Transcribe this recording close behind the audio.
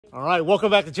All right, welcome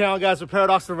back to the channel, guys. With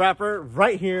Paradox the Rapper.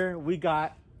 Right here, we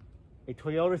got a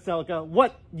Toyota Celica.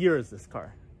 What year is this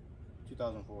car?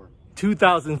 2004.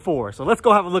 2004. So let's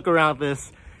go have a look around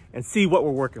this and see what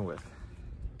we're working with.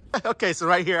 Okay, so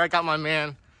right here, I got my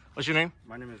man. What's your name?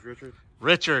 My name is Richard.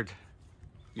 Richard.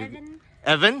 Evan.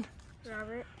 Evan?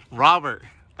 Robert. Robert.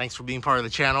 Thanks for being part of the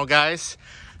channel, guys.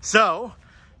 So,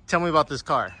 tell me about this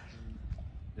car.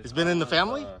 It's been in the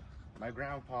family? My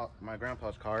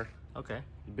grandpa's car. Okay.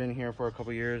 It's been here for a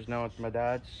couple years. Now it's my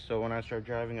dad's. So when I start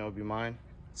driving, it will be mine.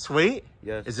 Sweet.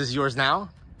 Yes. Is this yours now?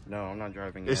 No, I'm not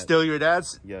driving It's yet. still your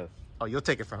dad's? Yes. Oh, you'll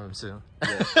take it from him soon.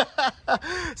 Yes.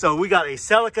 So we got a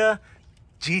Celica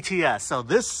GTS. So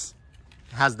this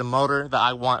has the motor that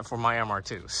I want for my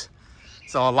MR2s.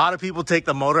 So a lot of people take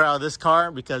the motor out of this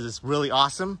car because it's really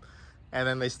awesome. And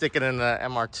then they stick it in the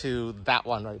MR2, that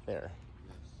one right there.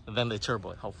 And then they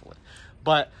turbo it, hopefully.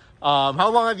 But how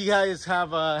long have you guys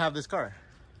have this car?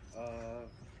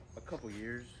 A couple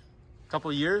years.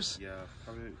 Couple years? Yeah,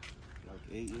 probably like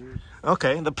 8 years.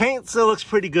 Okay, the paint still looks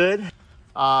pretty good.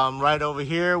 Right over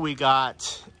here, we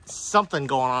got something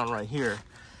going on right here.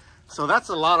 So that's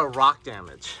a lot of rock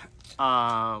damage.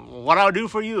 What I'll do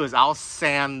for you is I'll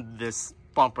sand this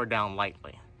bumper down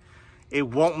lightly. It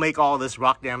won't make all this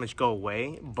rock damage go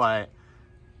away, but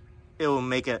it will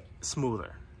make it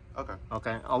smoother. Okay.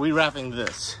 Okay, are we wrapping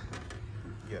this?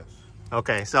 Yes.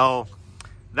 Okay, so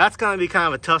that's gonna be kind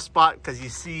of a tough spot because you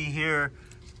see here,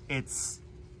 it's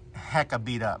hecka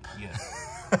beat up.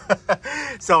 Yes.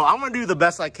 So I'm gonna do the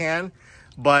best I can,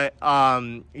 but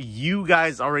you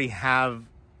guys already have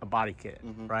a body kit,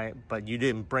 right? But you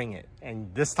didn't bring it,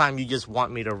 and this time you just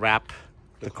want me to wrap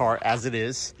the car as it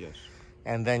is. Yes.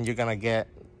 And then you're gonna get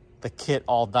the kit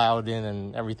all dialed in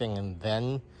and everything, and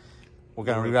then we're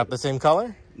gonna rewrap the same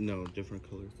color. No, different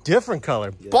color. Different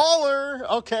color. Yeah. Baller.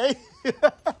 Okay.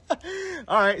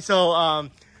 All right. So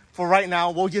for right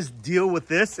now, we'll just deal with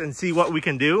this and see what we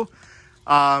can do.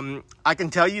 I can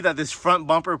tell you that this front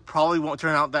bumper probably won't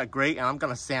turn out that great, and I'm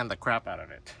gonna sand the crap out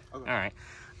of it. Okay. All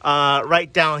right.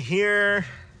 Right down here,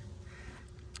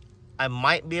 I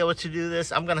might be able to do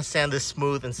this. I'm gonna sand this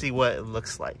smooth and see what it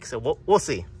looks like. So we'll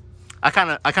see. I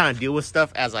kind of deal with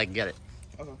stuff as I get it.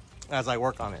 Okay. As I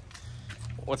work on it.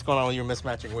 What's going on with your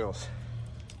mismatching wheels?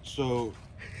 So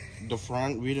the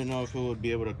front, we didn't know if it would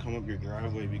be able to come up your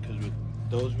driveway because with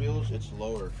those wheels, it's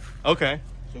lower. Okay.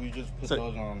 So we just put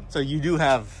those on. So you do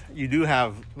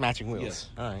have matching wheels. Yes.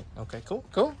 All right. Okay. Cool.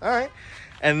 All right.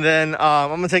 And then I'm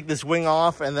gonna take this wing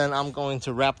off, and then I'm going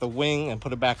to wrap the wing and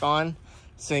put it back on.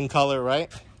 Same color,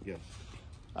 right? Yes.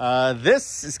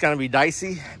 This is gonna be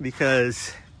dicey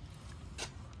because,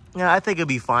 yeah, I think it'll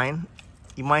be fine.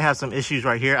 You might have some issues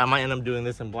right here. I might end up doing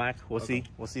this in black. We'll see.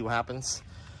 We'll see what happens.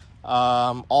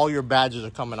 All your badges are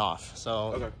coming off,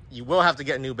 so you will have to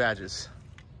get new badges.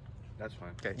 That's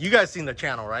fine. Okay. You guys seen the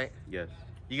channel, right? Yes.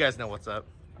 You guys know what's up.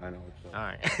 I know what's up. All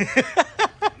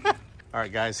right. All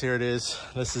right, guys, here it is.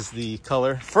 This is the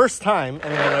color. First time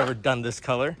anyone ever done this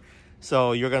color.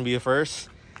 So you're going to be the first.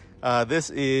 This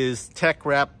is Tech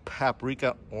Wrap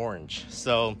Paprika Orange.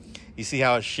 So you see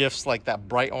how it shifts like that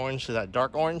bright orange to that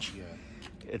dark orange? Yeah.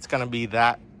 It's going to be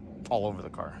that all over the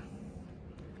car.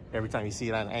 Every time you see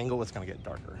it at an angle, it's going to get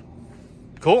darker.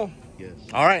 Cool. Yes.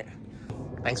 All right.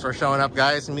 Thanks for showing up,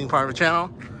 guys, and being part of the channel.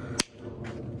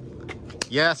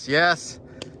 Yes, yes.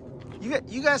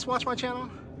 You guys watch my channel?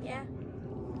 Yeah.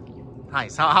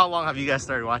 Nice. How long have you guys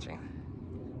started watching?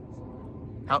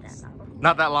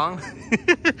 Not that long?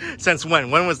 Since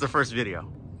when? When was the first video?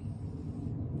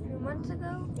 2 months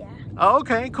ago? Yeah. Oh,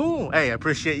 okay, cool. Hey, I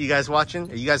appreciate you guys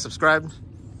watching. Are you guys subscribed?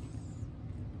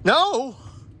 No?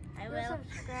 I will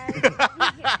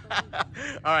subscribe.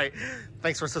 All right.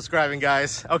 Thanks for subscribing,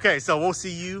 guys. Okay, so we'll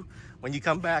see you when you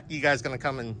come back. You guys gonna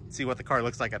come and see what the car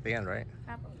looks like at the end, right?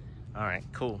 Probably. All right,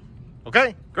 cool.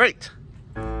 Okay, great.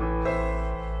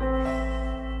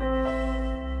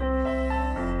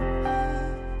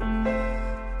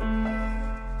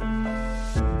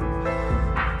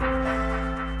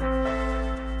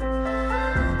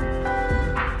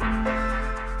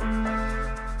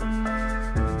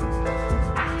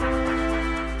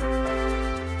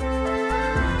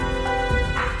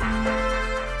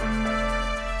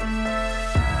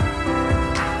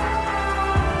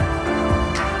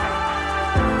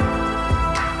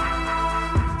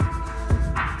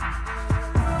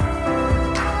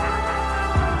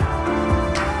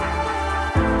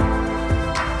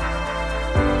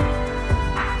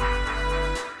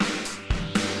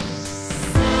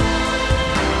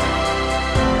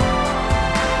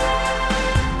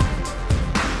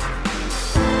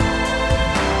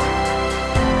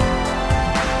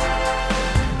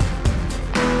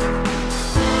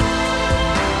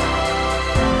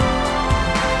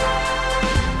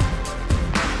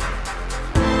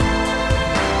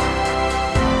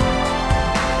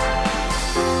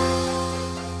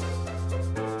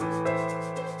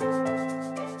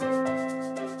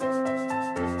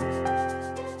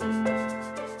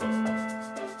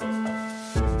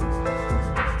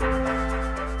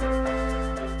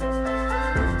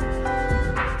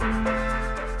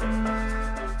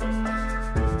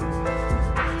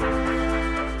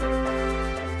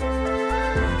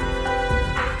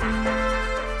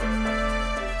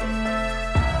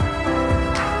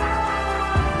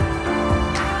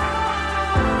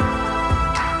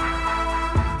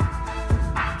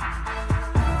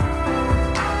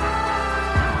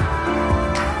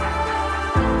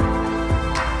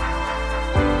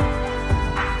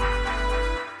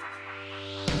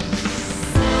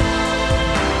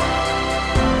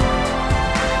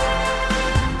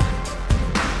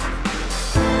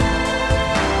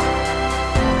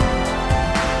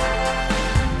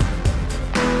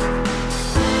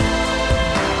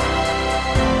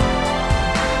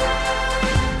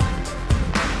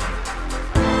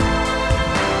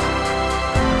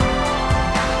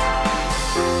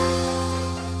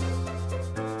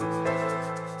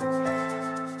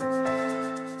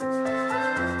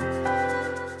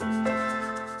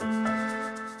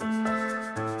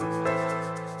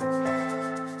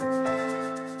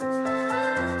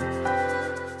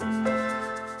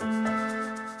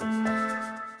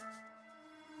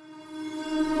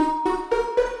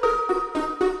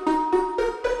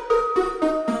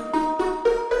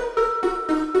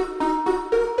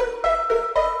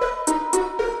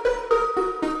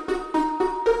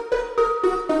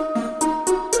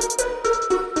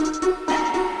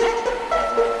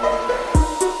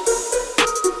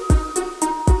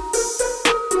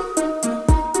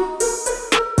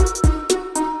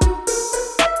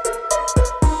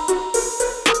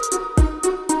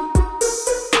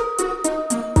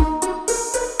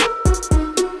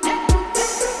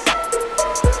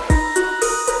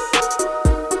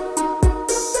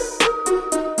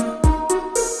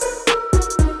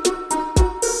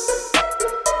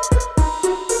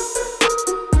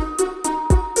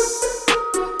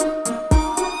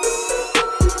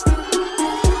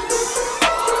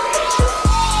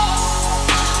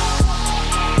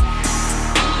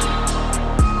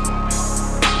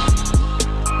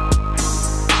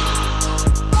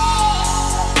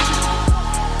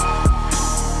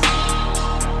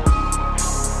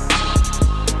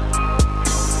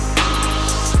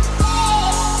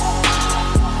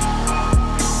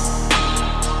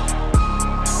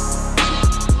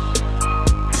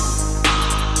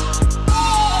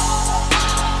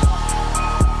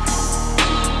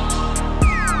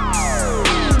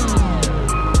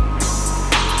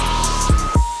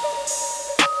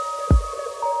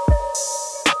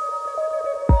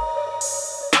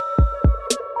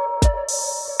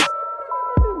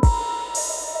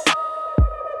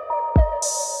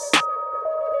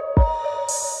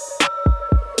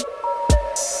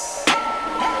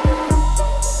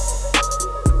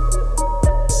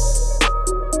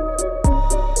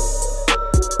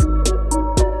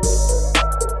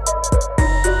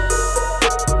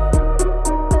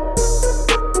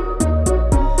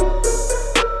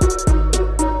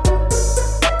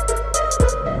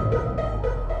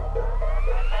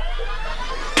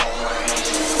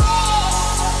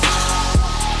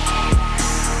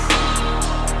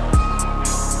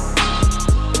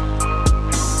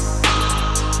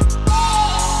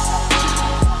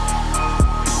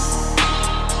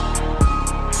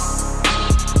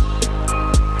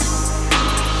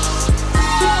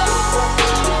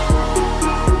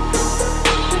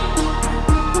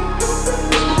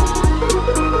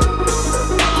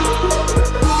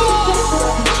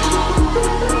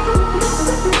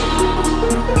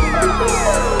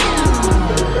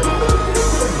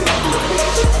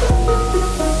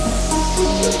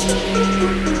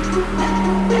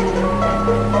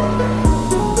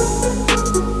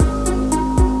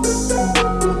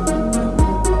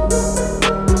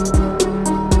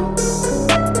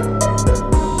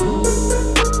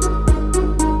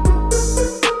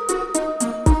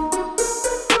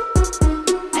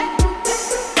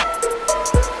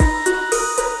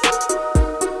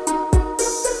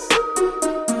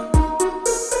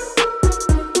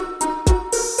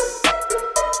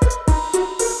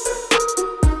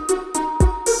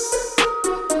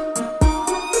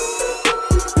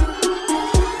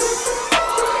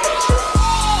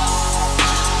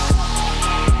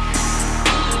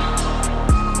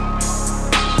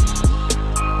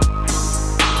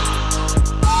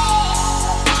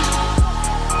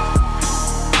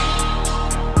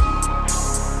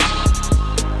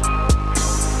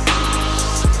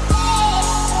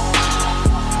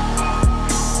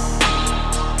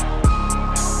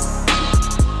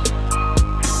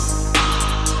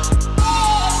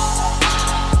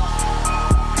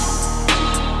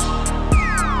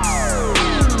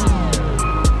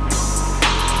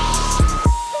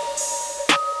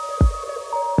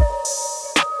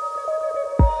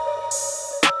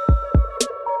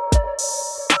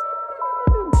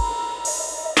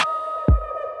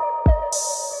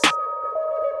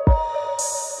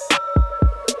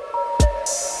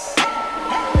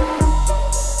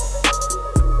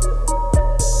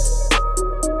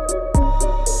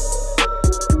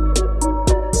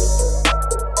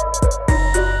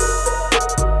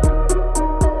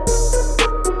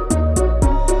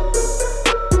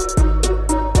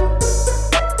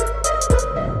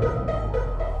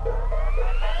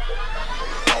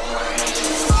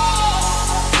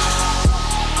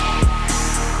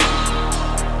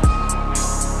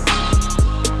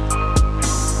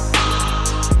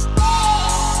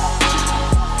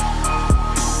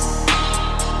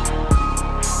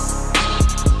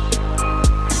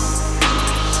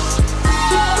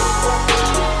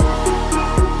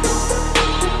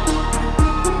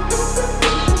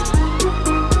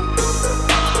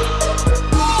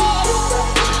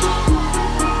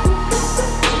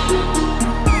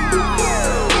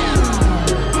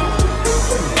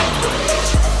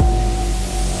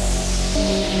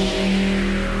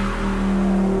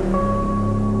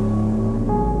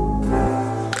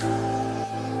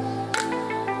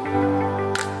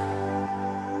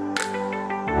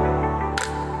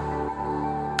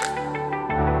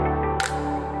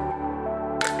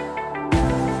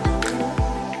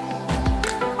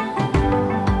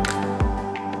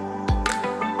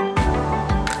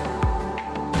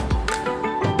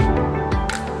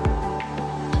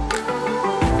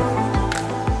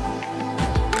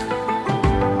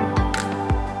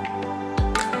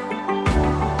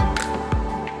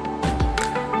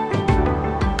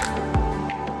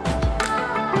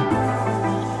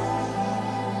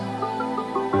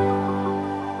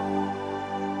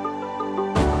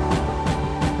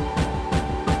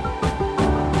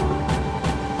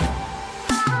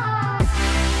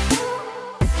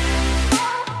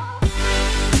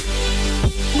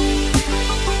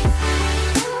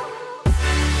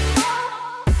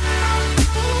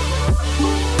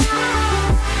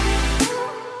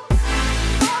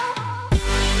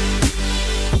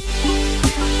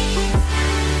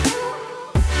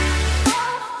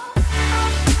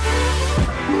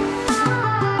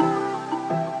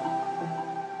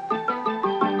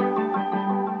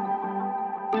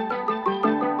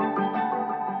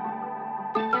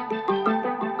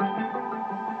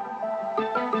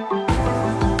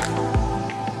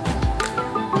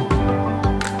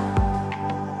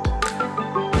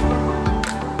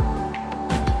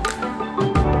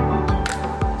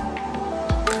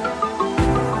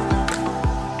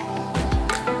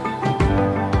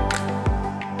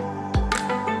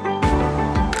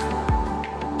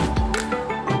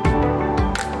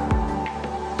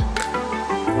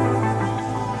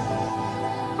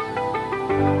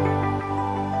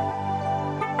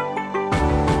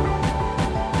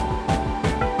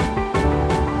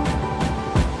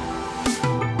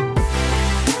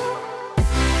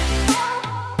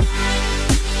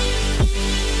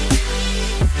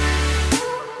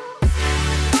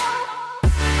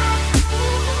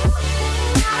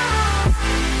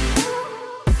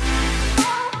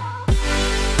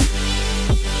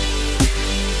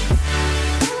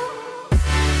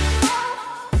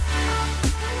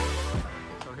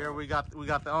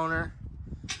 got the owner.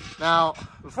 Now,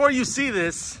 before you see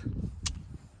this,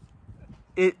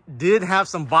 it did have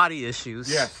some body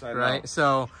issues. Yes, I know. Right?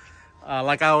 So,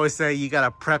 like I always say, you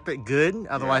gotta prep it good,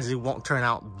 otherwise it won't turn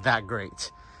out that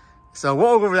great. So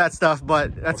we'll go over that stuff,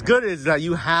 but that's good is that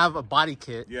you have a body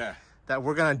kit that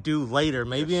we're gonna do later,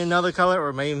 maybe another color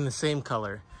or maybe in the same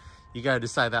color. You gotta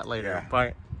decide that later. Yeah.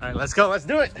 But, all right, let's go. Let's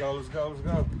do it. Let's go.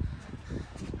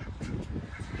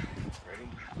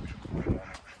 Ready?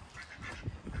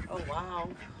 Oh, wow.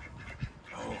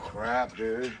 Oh, crap,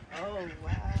 dude. Oh,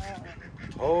 wow.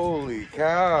 Holy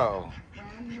cow.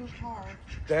 Brand new car.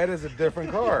 That is a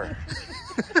different car.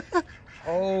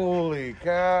 Holy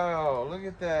cow. Look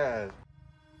at that.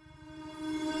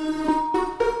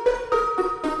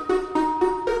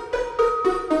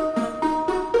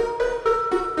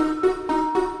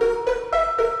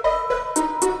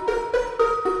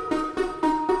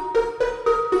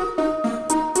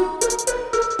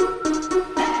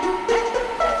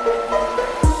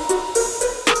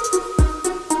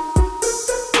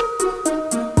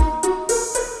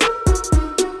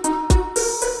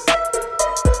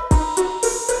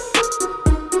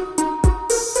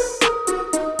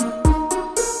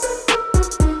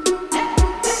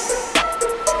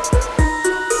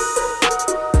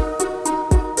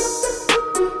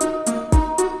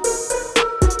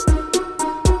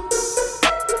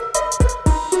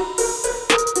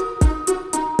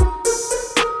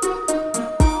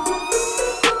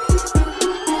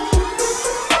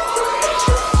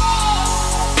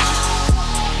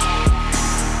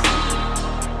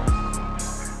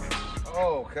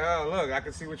 Cow, look, I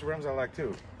can see which rims I like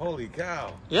too. Holy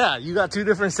cow. Yeah, you got two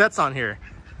different sets on here.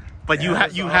 But you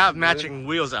that's have awesome, matching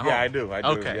wheels at home. Yeah, I do.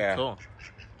 Okay, yeah. cool.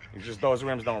 It's just those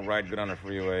rims don't ride good on the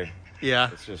freeway. Yeah.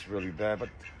 It's just really bad. But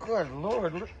good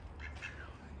Lord, look.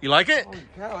 You like it? Holy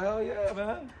cow, hell yeah,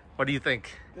 man. What do you think?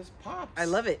 This pops. I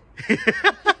love it.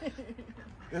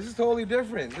 This is totally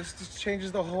different. This just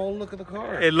changes the whole look of the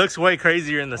car. It looks way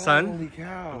crazier in the sun. Holy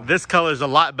cow. This color's a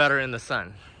lot better in the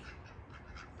sun.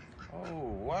 Oh,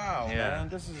 wow, Yeah. man.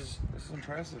 This is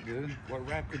impressive, dude. What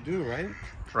rap could do, right?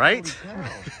 Right? Holy cow.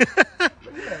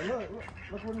 Look at that.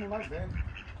 Look what it like, man.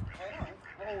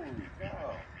 Holy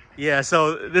cow. Yeah,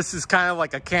 so this is kind of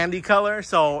like a candy color.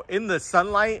 So in the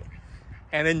sunlight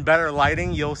and in better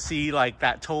lighting, you'll see like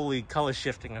that totally color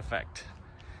shifting effect.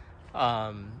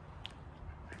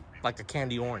 Like a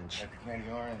candy orange. Like the candy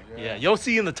orange, Yeah, you'll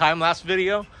see in the time-lapse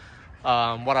video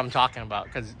what I'm talking about.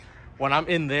 Because when I'm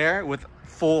in there with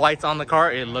full lights on the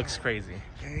car, it looks crazy.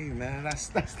 Hey, man, that's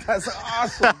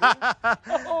awesome, dude.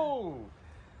 Oh,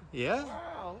 Yeah?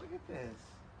 wow, look at this.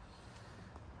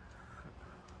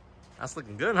 That's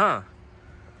looking good, huh?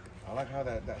 I like how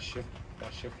that shift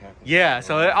happens. Yeah,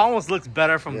 so it almost looks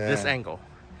better from this Yeah. angle.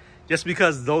 Just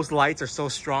because those lights are so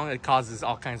strong, it causes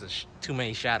all kinds of too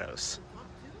many shadows.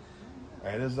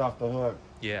 Hey, this is off the hook.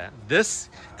 Yeah, this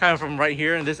kind of from right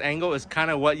here in this angle is kind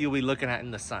of what you'll be looking at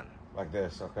in the sun. Like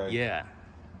this, okay? Yeah.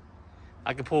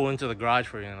 I can pull into the garage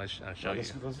for you and I'll show you.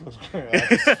 This looks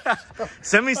great.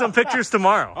 Send me some pictures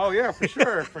tomorrow. Oh, yeah, for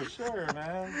sure,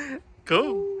 man.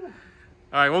 Cool. All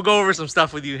right, we'll go over some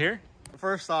stuff with you here.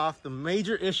 First off, the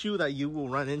major issue that you will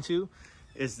run into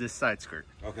is this side skirt.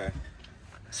 Okay.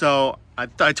 So I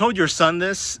told your son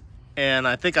this, and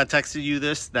I think I texted you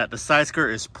this, that the side skirt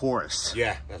is porous.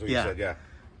 Yeah, that's what you said, yeah.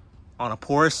 On a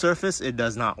porous surface, it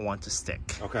does not want to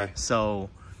stick. Okay. So,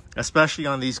 especially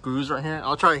on these screws right here,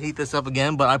 I'll try to heat this up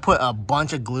again, but I put a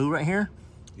bunch of glue right here,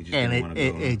 and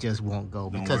it just won't go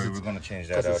because we're going to change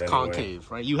that because out it's anyway.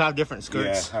 concave, right? You have different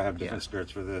skirts. Yeah, I have different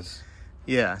skirts for this.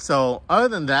 Yeah, so other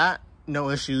than that, no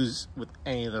issues with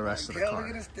any of the rest of the car.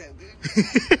 Look at this thing,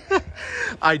 dude.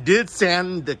 I did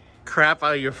sand the crap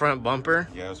out of your front bumper.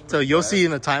 Yeah, it was so pretty you'll bad. see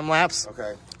in the time lapse.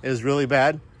 Okay. It was really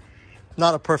bad.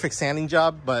 Not a perfect sanding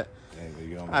job, but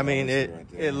Yeah, I mean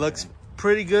it looks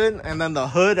pretty good. And then the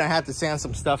hood, I had to sand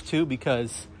some stuff too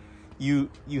because you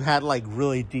had like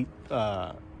really deep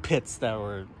pits that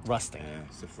were rusting. Yeah,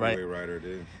 it's a freeway rider,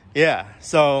 dude. Yeah.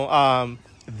 So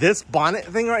this bonnet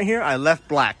thing right here, I left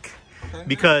black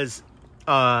because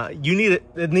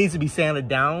it needs to be sanded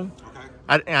down.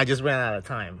 Okay. I just ran out of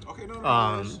time. Okay, no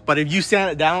worries. But if you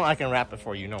sand it down, I can wrap it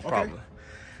for you, no problem.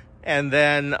 And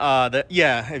then,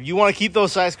 if you want to keep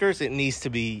those side skirts, it needs to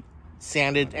be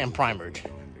sanded and primered.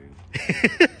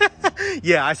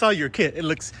 Yeah, I saw your kit.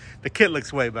 The kit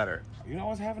looks way better. You know, I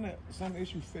was having some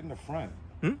issue fitting the front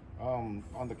on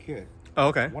the kit. Oh,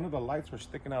 okay. One of the lights were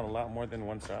sticking out a lot more than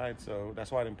one side, so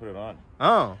that's why I didn't put it on.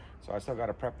 Oh, So I still got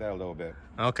to prep that a little bit.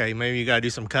 okay. Maybe you got to do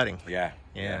some cutting. Yeah.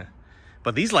 Yeah.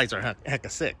 But these lights are hecka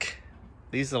sick.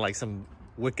 These are like some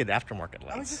wicked aftermarket I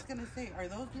was lights. just gonna say, are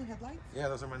those new headlights? Yeah,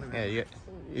 those are my new. Yeah,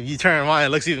 if you turn them on, it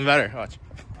looks even better. Watch.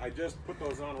 I just put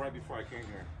those on right before I came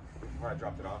here. Before I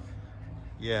dropped it off.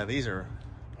 Yeah, these are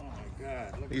Oh my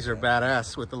god. Look these at are that.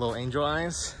 badass with the little angel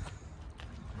eyes.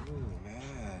 Ooh,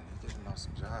 man. You did an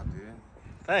awesome job, dude.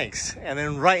 Thanks. And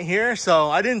then right here, so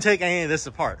I didn't take any of this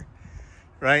apart,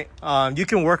 right? You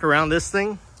can work around this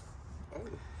thing.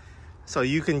 So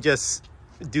you can just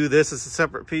do this as a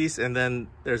separate piece, and then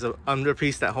there's an under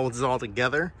piece that holds it all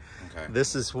together. Okay.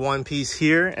 This is one piece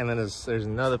here, and then there's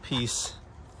another piece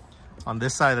on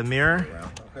this side of the mirror.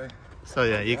 Okay. So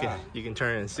yeah, you can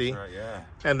turn it and see. Right, yeah.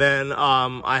 And then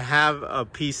I have a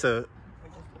piece of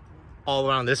all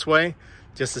around this way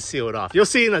just to seal it off. You'll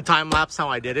see in the time lapse how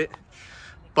I did it,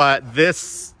 but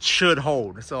this should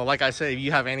hold. So like I said, if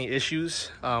you have any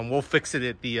issues, we'll fix it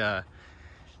at the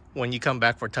when you come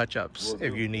back for touch-ups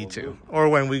if you need to, or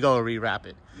when we go rewrap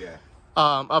it. Yeah.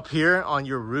 Up here on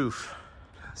your roof.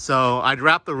 So I'd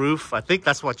wrap the roof. I think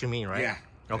that's what you mean, right? Yeah.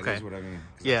 Okay. That's what I mean.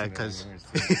 Yeah, because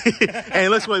and it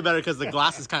looks way better because the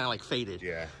glass is kind of like faded.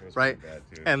 Yeah. It was Right. pretty bad,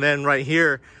 too. And then right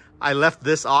here, I left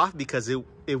this off because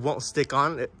it won't stick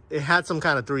on. It had some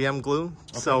kind of 3M glue.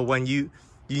 So when you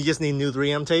just need new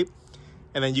 3M tape,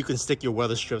 and then you can stick your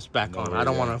weather strips back on. I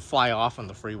don't want to fly off on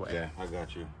the freeway. Yeah, I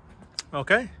got you.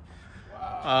 Okay.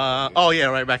 Oh yeah,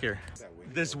 right back here.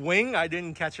 This wing, I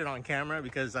didn't catch it on camera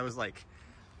because I was like,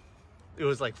 it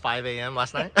was like 5 a.m.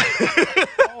 last night.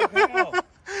 Oh, hell.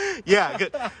 Yeah,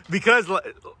 because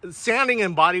sanding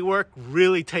and body work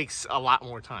really takes a lot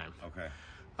more time. Okay.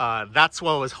 That's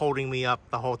what was holding me up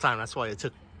the whole time. That's why it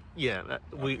took, we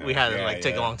had to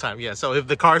take a long time. Yeah, so if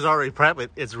the car's already prepped,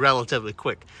 it's relatively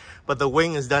quick. But the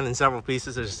wing is done in several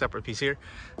pieces. There's a separate piece here,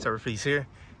 separate piece here.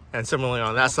 And similarly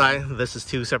on that side, this is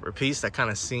two separate pieces. That kind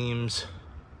of seems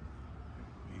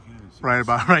right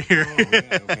about right here. Oh, yeah,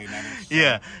 okay, now that's-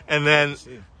 Yeah, and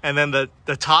then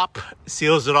the top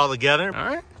seals it all together. All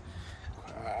right.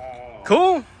 Wow.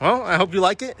 Cool. Well, I hope you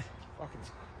like it.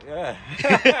 Yeah.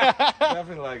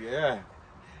 Definitely like it, yeah.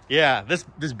 Yeah, this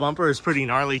bumper is pretty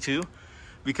gnarly too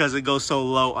because it goes so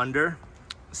low under.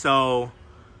 So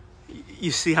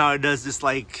you see how it does this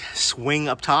like swing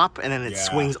up top and then it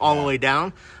swings all the way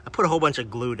down. I put a whole bunch of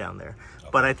glue down there.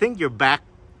 But I think your back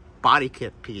body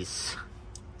kit piece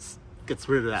gets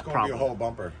rid of that It's gonna problem. be a whole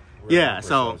bumper. Yeah, Bumper,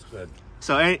 so it's good.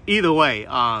 so either way,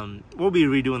 we'll be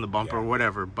redoing the bumper or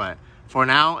whatever, but for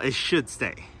now it should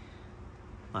stay.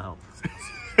 I hope.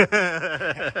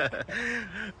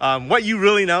 What you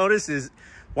really notice is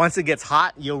once it gets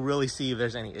hot, you'll really see if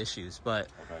there's any issues, but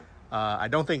Okay. I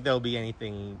don't think there'll be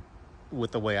anything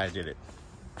with the way I did it.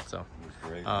 So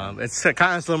That's great. it's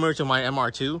kind of similar to my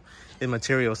MR2 in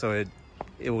material, so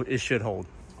it should hold.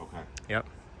 Okay. Yep.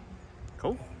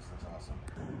 Cool. That's awesome.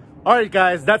 All right,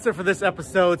 guys, that's it for this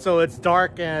episode. So it's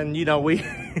dark and, we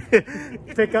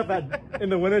pick up in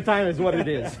the wintertime is what it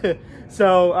is.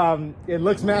 So it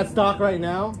looks mad stock right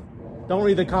now. Don't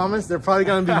read the comments. They're probably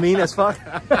going to be mean as fuck.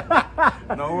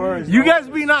 No worries. You guys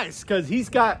be nice because he's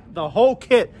got the whole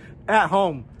kit at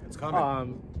home. It's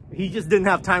coming. He just didn't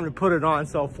have time to put it on.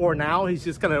 So for now, he's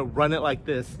just going to run it like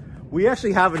this. We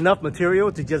actually have enough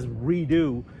material to just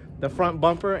redo the front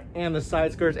bumper and the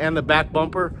side skirts and the back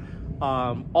bumper,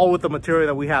 all with the material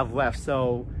that we have left.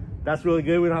 So that's really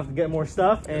good. We don't have to get more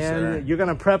stuff. Yes, and sir. you're going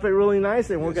to prep it really nice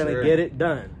and we're Yes, going to sir. get it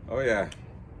done. Oh, yeah.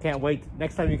 Can't wait.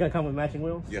 Next time you can come with matching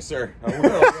wheels. Yes, sir. I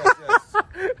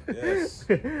will. Yes.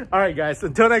 All right, guys.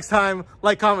 Until next time,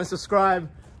 like, comment, subscribe.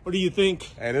 What do you think?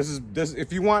 Hey, this is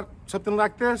if you want something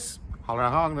like this, holler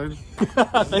at Hogner.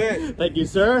 That's it. Thank you,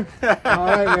 sir. All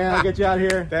right, man. I'll get you out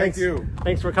here. Thank you.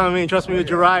 Thanks for coming and trust me with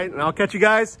your ride. And I'll catch you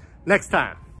guys next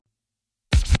time.